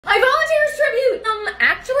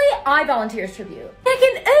Actually, I volunteer as tribute. There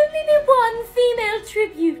can only be one female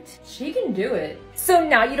tribute. She can do it. So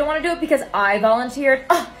now you don't want to do it because I volunteered?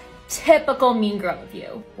 Ugh, typical mean girl of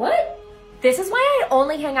you. What? This is why I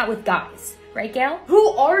only hang out with guys. Right, Gail? Who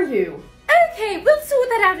are you? Okay, we'll sort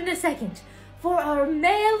that out in a second. For our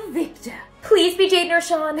male victor, please be Jaden or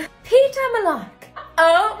Sean. Peter Malark.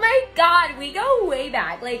 Oh my god, we go way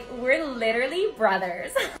back. Like, we're literally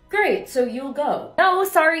brothers. Great, so you'll go. No,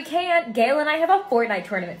 sorry, can't. Gail and I have a Fortnite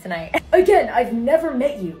tournament tonight. Again, I've never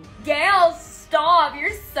met you. Gail, stop.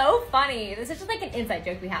 You're so funny. This is just like an inside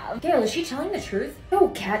joke we have. Gail, is she telling the truth? No,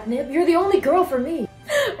 Catnip, you're the only girl for me.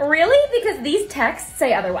 Really? Because these texts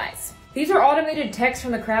say otherwise. These are automated texts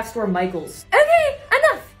from the craft store Michael's. Okay,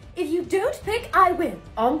 enough. If you don't pick, I will.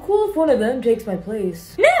 I'm cool if one of them takes my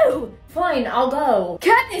place. No! Fine, I'll go.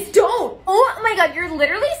 Katniss, don't! Oh my god, you're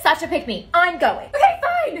literally such a pick-me. I'm going. Okay,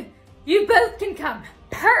 fine. You both can come.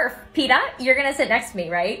 Perf. Peta, you're gonna sit next to me,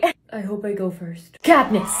 right? I hope I go first.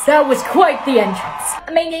 Katniss, that was quite the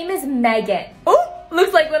entrance. My name is Megan. Oh,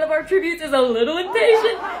 looks like one of our tributes is a little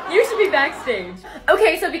impatient. You should be backstage.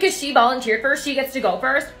 Okay, so because she volunteered first, she gets to go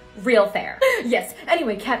first. Real fair. Yes,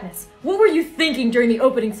 anyway, Katniss, what were you thinking during the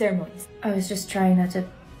opening ceremonies? I was just trying not to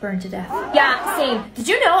burn to death. Yeah, same. Did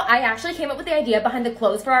you know I actually came up with the idea behind the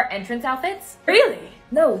clothes for our entrance outfits? Really?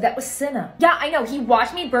 No, that was Cinna. Yeah, I know. He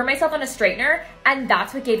watched me burn myself on a straightener, and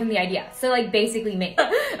that's what gave him the idea. So, like, basically me.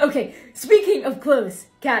 Okay, speaking of clothes,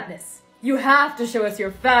 Katniss, you have to show us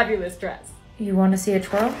your fabulous dress. You want to see a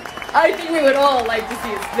twirl? I think we would all like to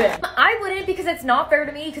see a spin. I wouldn't because it's not fair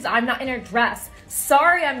to me because I'm not in a dress.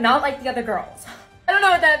 Sorry, I'm not like the other girls. I don't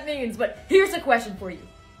know what that means, but here's a question for you.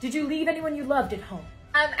 Did you leave anyone you loved at home?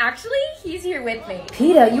 Actually, he's here with me.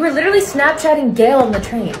 Peta, you were literally Snapchatting Gail on the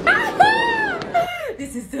train.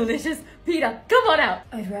 This is delicious. Peta, come on out.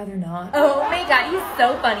 I'd rather not. Oh my god, he's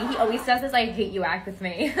so funny. He always does this I hate you act with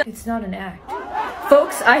me. It's not an act.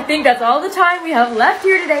 Folks, I think that's all the time we have left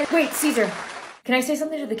here today. Wait, Caesar. Can I say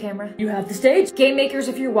something to the camera? You have the stage. Game makers,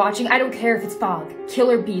 if you're watching, I don't care if it's fog,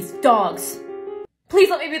 killer bees, dogs. Please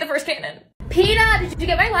let me be the first cannon. Peta, did you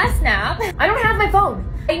get my last snap? I don't have my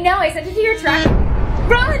phone. I know, I sent it to your track.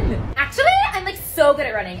 Run! Actually, I'm like so good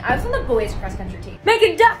at running. I was on the boys cross country team.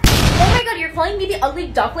 Megan, duck! Oh my god, you're calling me the ugly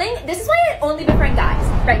duckling? This is why I only befriend guys.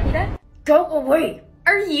 Right, Peta? Go away.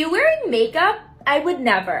 Are you wearing makeup? I would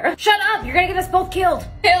never. Shut up, you're gonna get us both killed.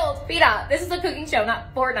 Killed, Peta. This is a cooking show,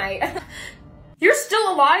 not Fortnite. You're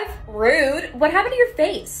still alive? Rude. What happened to your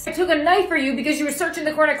face? I took a knife for you because you were searching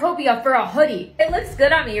the cornucopia for a hoodie. It looks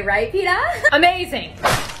good on me, right, Peta? Amazing.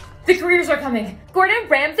 The careers are coming. Gordon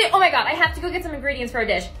Ramsay? Oh my god, I have to go get some ingredients for a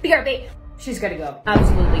dish. BRB. She's gotta go.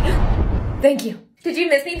 Absolutely. Thank you. Did you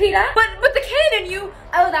miss me, Peta? But the cannon, you...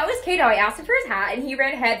 Oh, that was Kato. I asked him for his hat, and he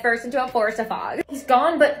ran headfirst into a forest of fog. He's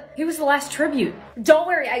gone, but he was the last tribute. Don't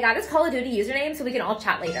worry, I got his Call of Duty username so we can all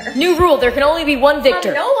chat later. New rule, there can only be one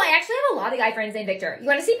victor. No, I actually have a lot of guy friends named Victor. You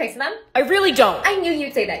want to see pics of them? I really don't. I knew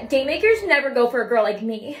you'd say that. Game makers never go for a girl like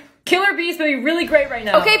me. Killer bees would be really great right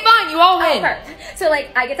now. Okay, fine, you all win. Oh, perfect. So,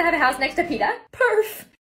 like, I get to have a house next to Peta? Perf.